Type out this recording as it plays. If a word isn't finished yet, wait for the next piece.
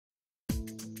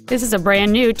This is a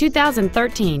brand new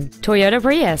 2013 Toyota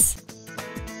Prius.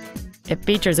 It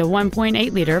features a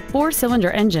 1.8-liter four-cylinder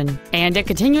engine and a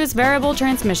continuous variable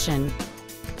transmission.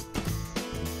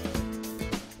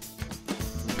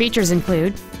 Features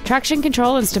include traction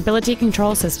control and stability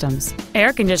control systems,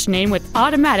 air conditioning with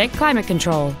automatic climate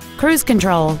control, cruise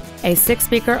control, a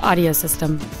 6-speaker audio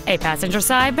system, a passenger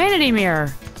side vanity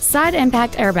mirror, side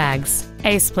impact airbags,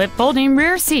 a split folding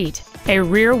rear seat, a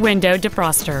rear window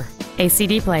defroster, a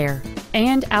CD player,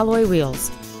 and alloy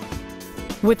wheels.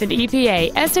 With an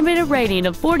EPA estimated rating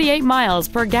of 48 miles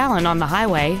per gallon on the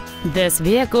highway, this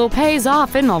vehicle pays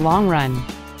off in the long run.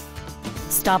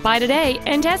 Stop by today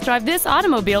and test drive this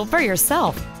automobile for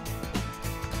yourself.